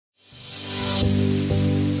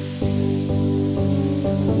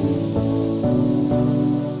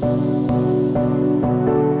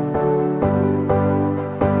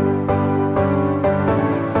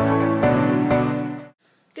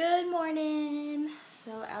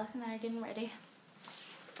Alex and I are getting ready.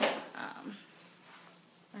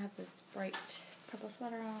 I have this bright purple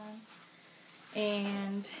sweater on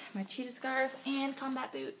and my cheetah scarf and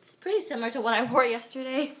combat boots. Pretty similar to what I wore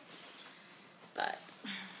yesterday. But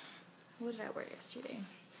what did I wear yesterday?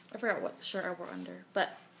 I forgot what shirt I wore under.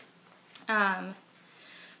 But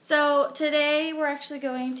so today we're actually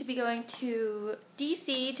going to be going to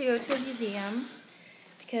DC to go to a museum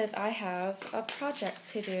because I have a project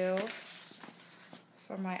to do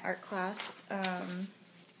for my art class.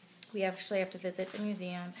 We actually have to visit a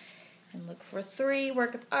museum and look for 3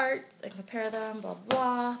 works of art and compare them, blah,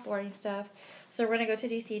 blah, boring stuff. So we're going to go to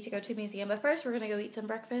DC to go to a museum. But first, we're going to go eat some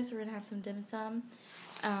breakfast. We're going to have some dim sum,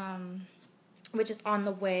 which is on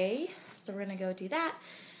the way. So we're going to go do that.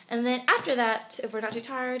 And then after that, if we're not too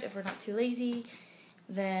tired, if we're not too lazy,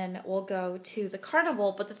 then we'll go to the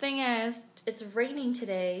carnival. But the thing is, it's raining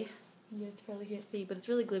today. You guys probably can't see, but it's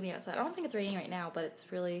really gloomy outside. I don't think it's raining right now, but it's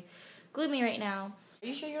really gloomy right now. Are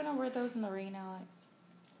you sure you want to wear those in the rain, Alex?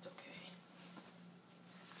 It's okay.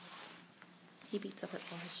 He beats up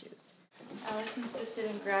all his shoes. Alex insisted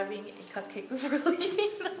on grabbing a cupcake before leaving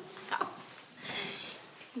the house.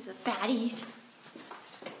 He's a fatty.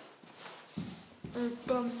 Bum,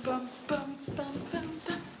 bum, bum, bum, bum,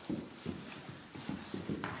 bum.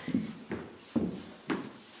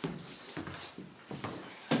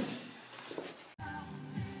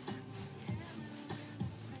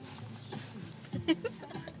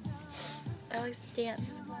 Alex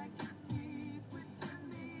danced.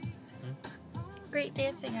 Great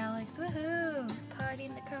dancing, Alex. Woohoo! Party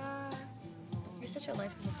in the car. You're such a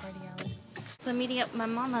life of a party, Alex. So I'm meeting up my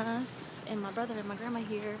mamas and my brother and my grandma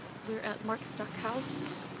here. We're at Mark's Duck House.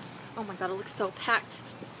 Oh my god, it looks so packed.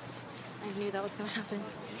 I knew that was gonna happen.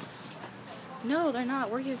 No, they're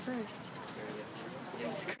not. We're here first.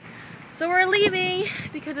 So we're leaving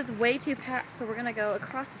because it's way too packed. So we're gonna go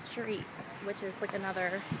across the street, which is like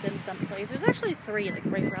another dim sum place. There's actually 3 like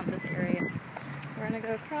right around this area. So we're gonna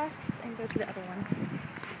go across and go to the other one.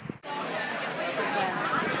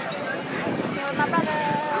 Here with my brother.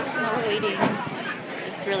 Now we're waiting.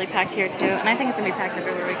 It's really packed here too, and I think it's gonna be packed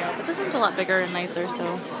everywhere we go. But this one's a lot bigger and nicer,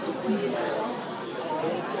 so.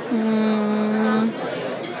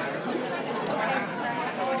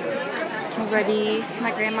 Ready.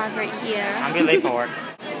 My grandma's right here. I'm gonna late for work.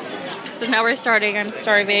 So now we're starting. I'm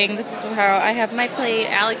starving. This is how I have my plate.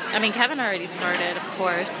 Kevin already started, of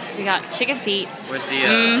course. We got chicken feet. Where's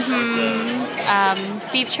the,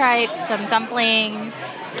 beef tripes, some dumplings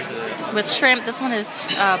with shrimp. This one is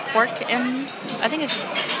pork and I think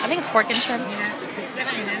it's pork and shrimp.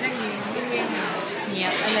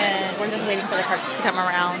 Yeah, and then we're just waiting for the carts to come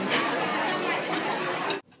around.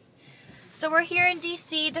 So we're here in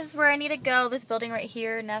DC. This is where I need to go. This building right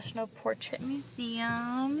here, National Portrait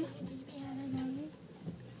Museum.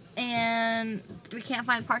 And we can't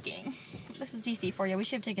find parking. This is DC for you. We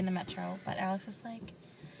should have taken the metro, but Alex is like,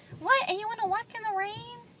 what? And you want to walk in the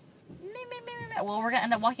rain? Well, we're going to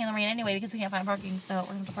end up walking in the rain anyway because we can't find parking, so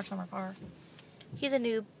we're going to park somewhere far. He's a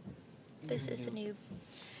noob. This is the noob.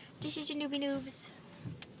 This is your newbie noobs.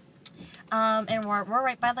 And we're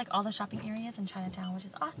right by like all the shopping areas in Chinatown, which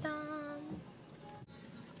is awesome.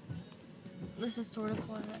 This is sort of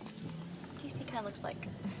what DC kind of looks like. Do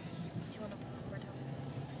you want to put more towels?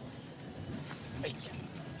 Wait.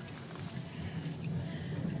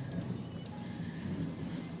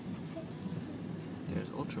 There's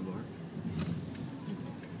Ultra Bar.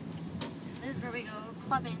 This is where we go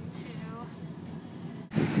clubbing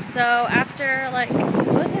too. So after like, what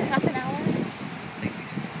was it, half an hour?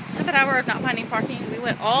 Half an hour of not finding parking, we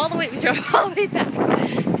drove all the way back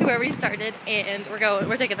to where we started, and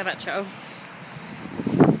we're taking the metro.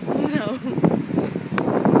 So,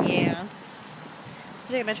 yeah. We're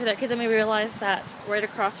taking the metro there because then we realized that right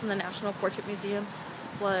across from the National Portrait Museum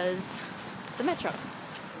was the metro.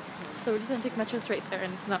 So we're just gonna take metro straight there,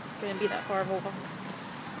 and it's not gonna be that far of a walk.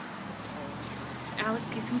 Alex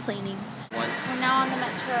keeps complaining. We're now on the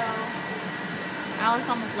metro. Alex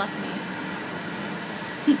almost left me.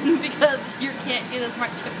 Because you can't do the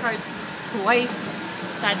smart chip card twice.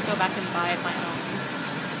 So I had to go back and buy my own.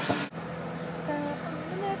 Got on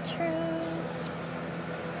the metro.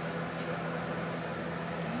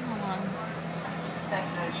 Hold on.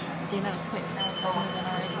 Damn, that was quick. Now it's all moving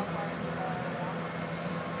already.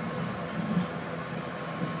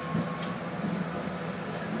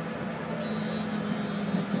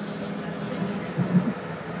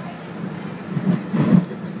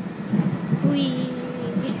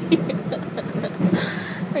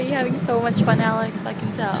 Are you having so much fun, Alex? I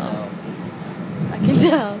can tell. I can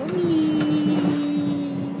tell.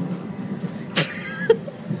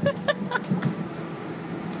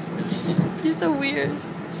 so weird.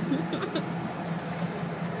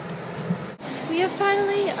 We have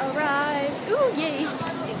finally arrived. Ooh, yay.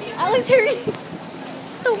 Alex, hurry.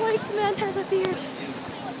 The white man has a beard.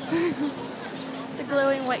 The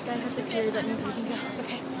glowing white guy has a beard. That means we can go.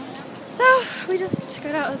 Okay. So, we just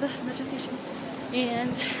got out of the metro station.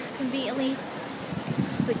 And conveniently,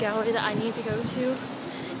 the gallery that I need to go to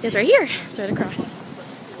is right here. It's right across.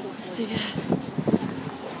 So, yeah.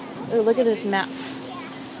 Oh, look at this map.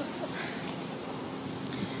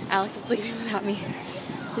 Alex is leaving without me.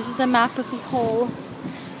 This is a map of the whole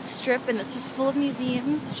strip, and it's just full of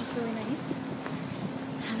museums, which is really nice.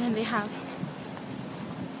 And then they have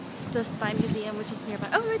the Spy Museum, which is nearby.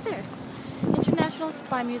 Oh, right there. International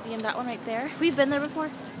Spy Museum, that one right there. We've been there before.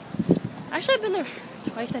 Actually, I've been there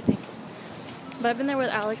twice, I think. But I've been there with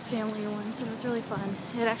Alex's family once, and it was really fun.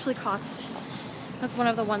 It actually cost, that's one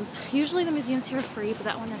of the ones. Usually the museums here are free, but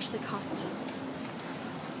that one actually cost.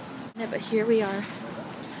 Yeah, but here we are.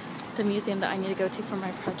 The museum that I need to go to for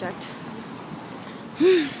my project.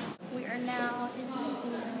 We are now in the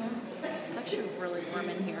museum. It's actually really warm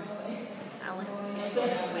in here. Alex is just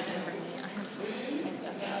waiting for me. I have my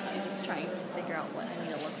stuff out. I'm just trying to figure out what I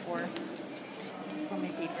need to look for my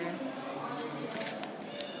paper.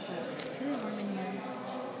 It's really warm in here.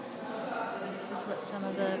 This is what some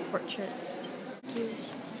of the portraits use.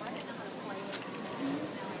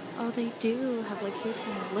 Oh, they do have like fruits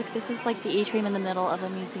in it. Look, this is like the atrium in the middle of the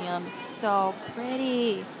museum. It's so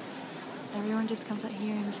pretty. Everyone just comes out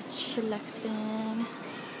here and just chillaxing.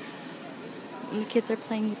 And the kids are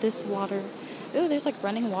playing with this water. Ooh, there's like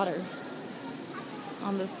running water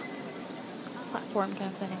on this platform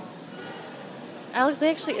kind of thing. Alex,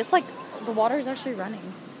 they actually, it's like the water is actually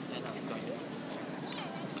running.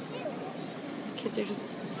 The kids are just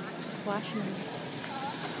splashing in it.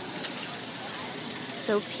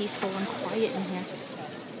 So peaceful and quiet in here.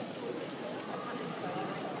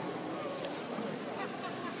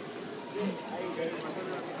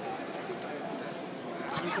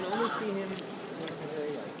 You can only see him.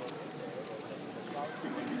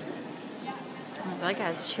 Oh, that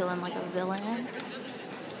guy's chilling like a villain.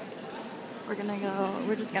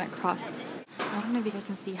 We're just gonna cross. I don't know if you guys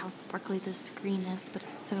can see how sparkly this screen is, but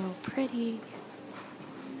it's so pretty.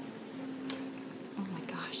 Oh my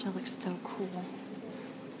gosh, that looks so cool.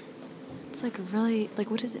 It's like really, like,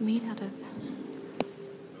 what is it made out of?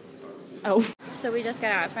 Oh. So we just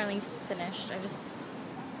got out, I finally finished. I just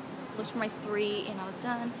looked for my 3 and I was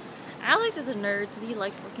done. Alex is a nerd, so he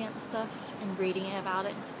likes looking at the stuff and reading about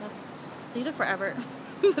it and stuff. So he took forever,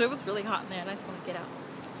 but it was really hot in there and I just want to get out.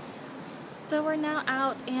 So we're now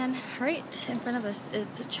out, and right in front of us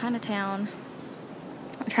is Chinatown.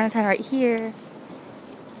 Chinatown right here.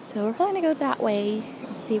 So we're probably gonna go that way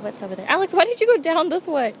and see what's over there. Alex, why did you go down this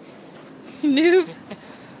way? Noob.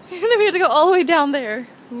 And then we have to go all the way down there.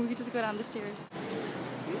 We can just go down the stairs.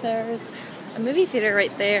 There's a movie theater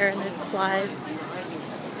right there, and there's Clive's.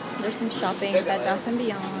 There's some shopping, Bed Bath &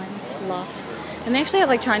 Beyond, Loft. And they actually have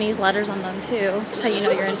like Chinese letters on them too. That's how you know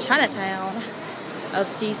you're in Chinatown of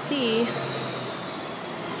DC.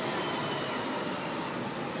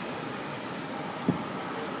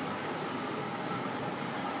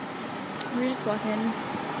 We're just walking.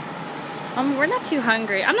 We're not too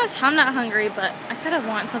hungry. I'm not hungry, but I kind of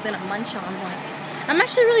want something to munch on. Like, I'm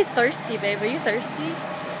actually really thirsty, babe. Are you thirsty?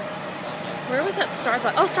 Where was that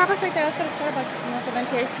Starbucks? Oh, Starbucks right there. Let's go to Starbucks. You want the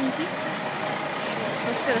venti ice cream tea?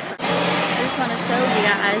 Let's go to Starbucks. I just want to show you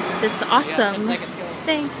guys this awesome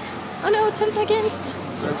thing. Oh no, 10 seconds.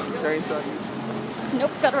 30 seconds.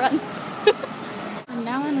 Nope, gotta run. I'm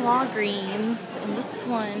now in Walgreens, and this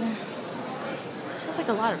one has like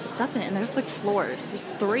a lot of stuff in it, and there's like floors. There's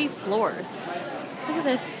 3 floors. Look at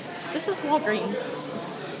this. This is Walgreens.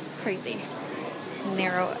 It's crazy. It's a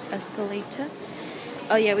narrow escalator.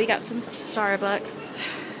 Oh yeah, we got some Starbucks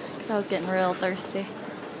because I was getting real thirsty.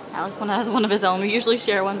 Alex has one of his own. We usually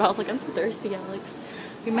share one, but I was like, I'm too thirsty, Alex.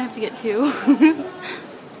 We might have to get 2.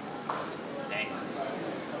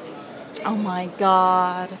 Oh my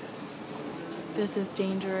god. This is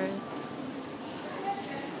dangerous.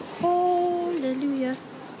 Hallelujah.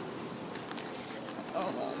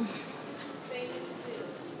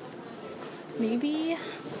 Maybe.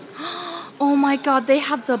 Oh my god, they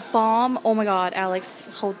have the bomb. Oh my god, Alex,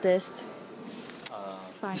 hold this.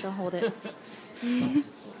 Fine, don't hold it.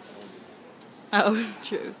 Oh,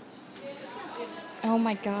 truth. Oh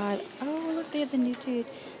my god. Oh, look, they have the new dude.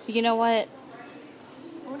 But you know what?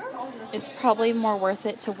 It's probably more worth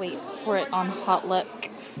it to wait for it on Hotlook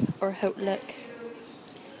or Hotlook.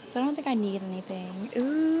 So I don't think I need anything.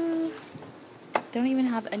 Ooh. They don't even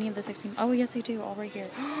have any of the 16. Oh, yes, they do. All right here.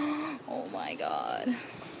 Oh my god.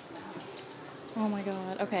 Oh my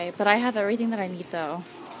god. Okay, but I have everything that I need though.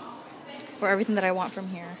 Or everything that I want from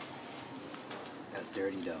here. That's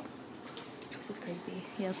dirty dough. This is crazy.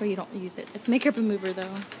 Yeah, that's why you don't use it. It's makeup remover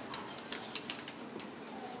though.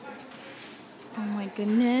 Oh my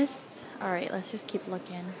goodness. Alright, let's just keep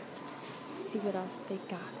looking. See what else they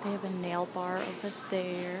got. They have a nail bar over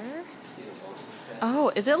there.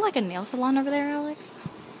 Oh, is it like a nail salon over there, Alex?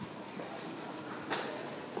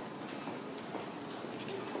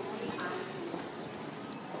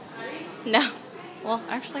 No. Well,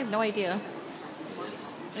 actually, I have no idea.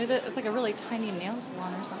 It's like a really tiny nail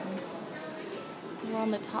salon or something. We're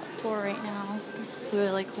on the top floor right now. This is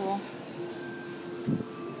really cool.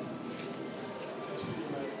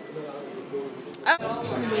 Oh.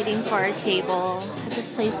 I'm waiting for our table at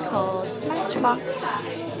this place called Matchbox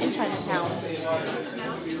in Chinatown.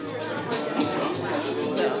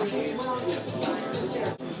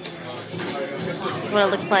 This is what it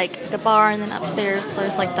looks like. The bar, and then upstairs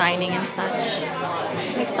there's like dining and such.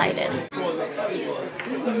 I'm excited.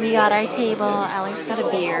 We got our table. Alex got a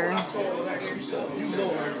beer.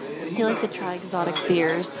 He likes to try exotic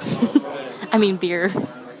beers. I mean beer.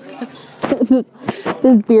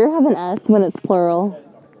 Does beer have an S when it's plural?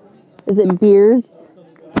 Is it beers?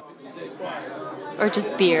 Or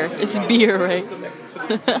just beer? It's beer, right?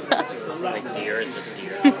 Like deer, it's just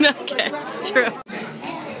deer. Okay, it's true.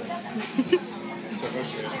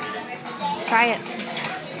 Try it.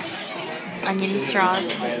 Onion straws.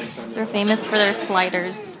 They're famous for their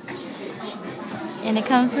sliders. And it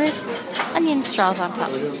comes with onion straws on top.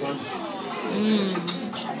 Mmm.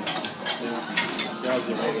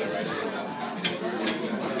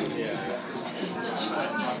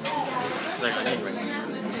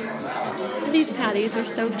 These patties are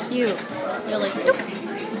so cute. They're like, doop.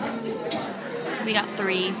 We got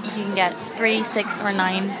 3. You can get 3, 6, or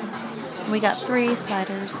 9. We got 3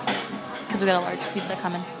 sliders because we got a large pizza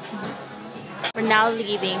coming. We're now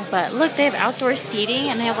leaving, but look, they have outdoor seating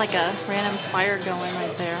and they have like a random fire going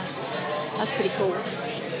right there. That's pretty cool.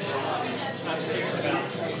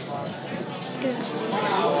 It's good.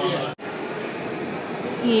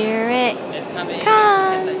 Here it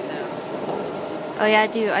comes. Oh yeah, I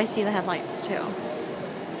do. I see the headlights too. Is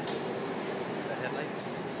that headlights?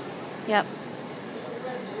 Yep.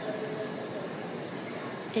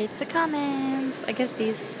 It's a Cummins. I guess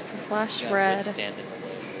these flash red.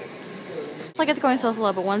 It's like it's going so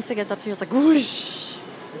slow, but once it gets up to here, it's like whoosh.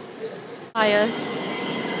 By us.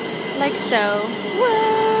 Like so.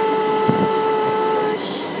 Whoosh.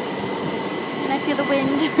 And I feel the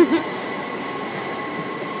wind.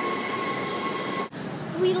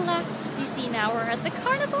 We left DC now. We're at the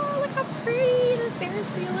carnival. Look how pretty the Ferris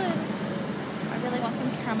wheel is. I really want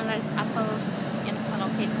some caramelized apples and funnel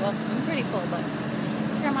cake. Well, I'm pretty full, but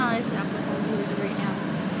caramelized apples sounds really good right now.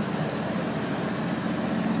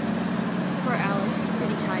 Poor Alex is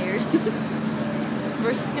pretty tired.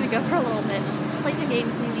 We're just gonna go for a little bit, play some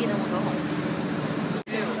games maybe, and then we'll go home.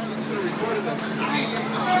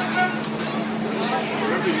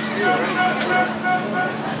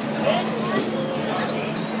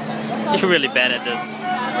 You're really bad at this.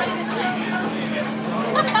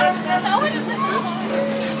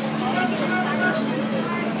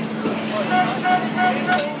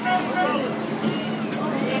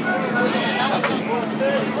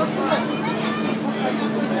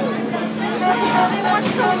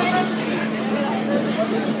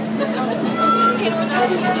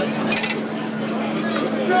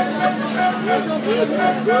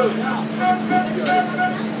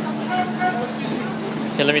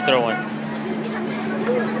 Here, let me throw one.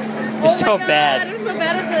 You're so bad. I'm so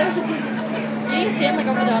bad at this. You need to stand like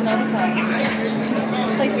over on the other side.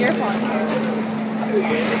 It's like beer pong.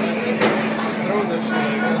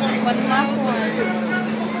 One last one.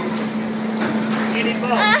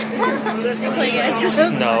 You play it?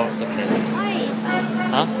 No, it's okay.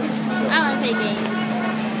 Huh? I want to play games.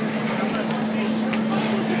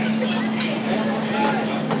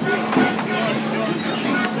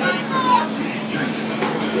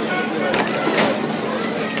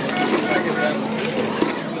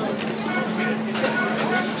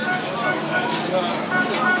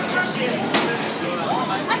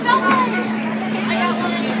 I got one!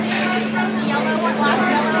 The yellow one, last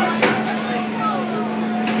yellow one.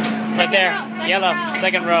 Right there. Yellow.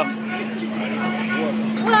 Second row.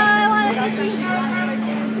 Well, I want a fishy.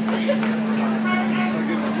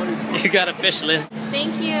 You got a fish, Lynn.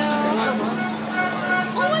 Thank you.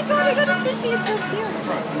 Oh my god, I got a fishy. It's so cute.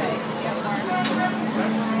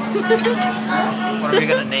 What are we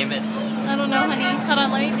gonna name it? I don't know, honey. Hold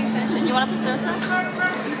on, let me do fish. And you want to stir some?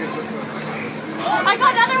 I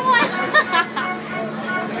got another one!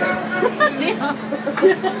 Damn.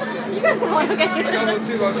 You guys want to get I got one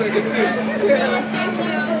too. I'm trying to get two. Thank you.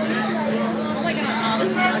 Oh my god, oh,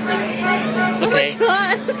 this is ugly. It's okay. Oh my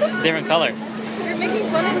god. It's a different color. You're making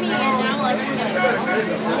fun of me and now like.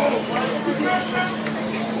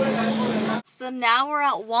 So now we're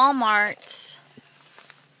at Walmart.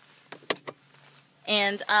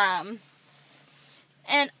 And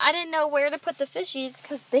I didn't know where to put the fishies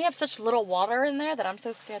because they have such little water in there that I'm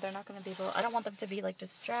so scared they're not going to be able. I don't want them to be like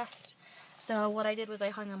distressed. So what I did was I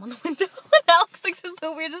hung them on the window. Alex thinks it's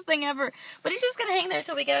the weirdest thing ever. But he's just going to hang there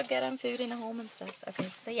until we get him food and a home and stuff. Okay,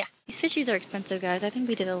 so yeah. These fishies are expensive, guys. I think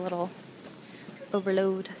we did a little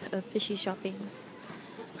overload of fishy shopping.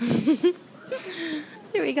 Here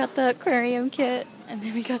we got the aquarium kit. And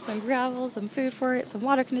then we got some gravel, some food for it, some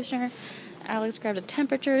water conditioner. Alex grabbed a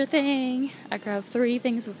temperature thing. I grabbed 3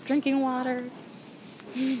 things of drinking water.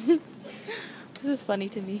 This is funny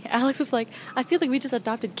to me. Alex is like, I feel like we just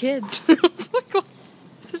adopted kids. Oh my god,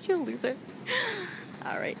 such a loser.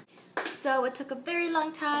 Alright. So it took a very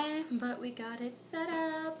long time, but we got it set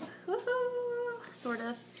up. Woohoo! Sort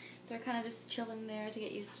of. They're kind of just chilling there to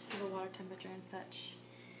get used to the water temperature and such.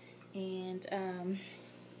 And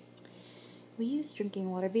we use drinking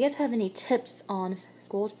water. If you guys have any tips on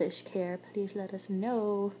goldfish care, please let us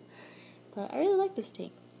know. But I really like this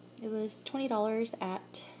tank. It was $20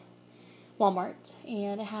 at Walmart,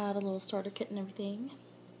 and it had a little starter kit and everything.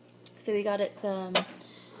 So we got it some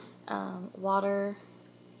water,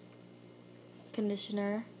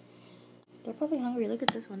 conditioner. They're probably hungry. Look at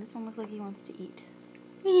this one. This one looks like he wants to eat.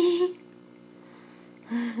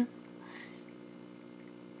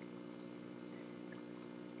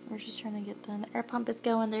 We're just trying to get them. The air pump is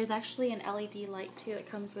going. There's actually an LED light too that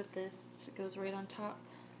comes with this. It goes right on top.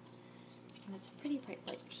 And it's a pretty bright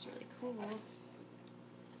light, which is really cool.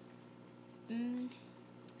 Bam.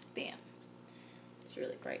 It's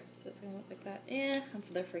really bright, so it's going to look like that.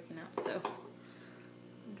 They're freaking out, so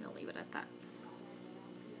I'm going to leave it at that.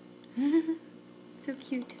 So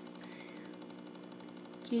cute.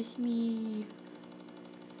 Kiss me.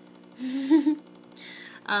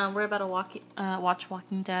 We're about to watch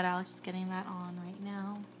Walking Dead. Alex is getting that on right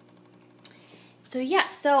now. So yeah,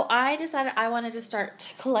 so I decided I wanted to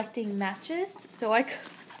start collecting matches. So I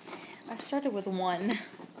started with one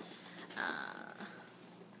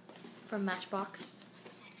from Matchbox.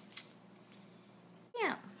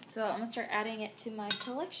 Yeah, so I'm gonna start adding it to my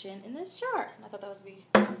collection in this jar. And I thought that would be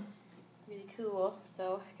really cool.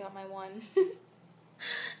 So I got my one.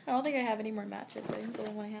 I don't think I have any more matches. I think it's the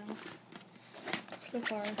only one I have so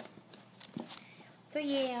far. So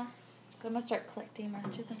yeah, so I'm gonna start collecting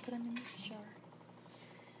matches and put them in this jar.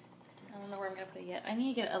 I don't know where I'm gonna put it yet. I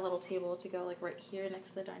need to get a little table to go like right here next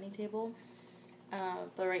to the dining table.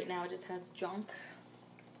 But right now it just has junk.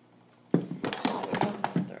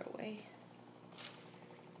 Throw away.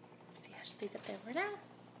 See, I just leave it there for now.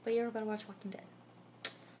 But yeah, we're about to watch Walking Dead.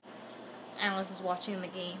 Alice is watching the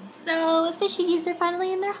game. So the fishies are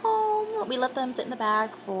finally in their home. We let them sit in the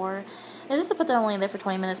bag for, I just put them only in there for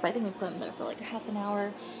 20 minutes, but I think we put them there for like a half an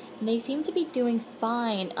hour. And they seem to be doing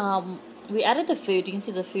fine. We added the food. You can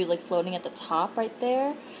see the food like floating at the top right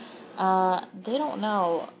there. They don't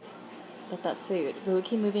know that that's food, but we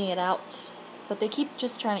keep moving it out. But they keep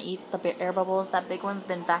just trying to eat the air bubbles. That big one's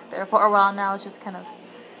been back there for a while now. It's just kind of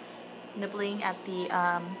nibbling at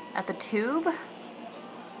the tube.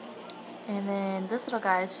 And then this little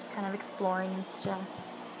guy is just kind of exploring and stuff.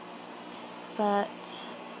 But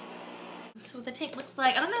that's what the tank looks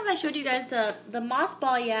like. I don't know if I showed you guys the moss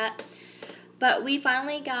ball yet, but we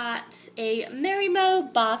finally got a Marimo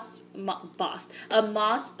a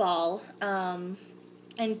moss ball.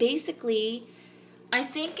 And basically, I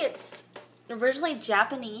think it's originally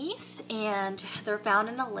Japanese, and they're found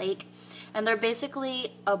in a lake, and they're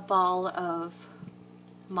basically a ball of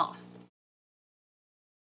moss.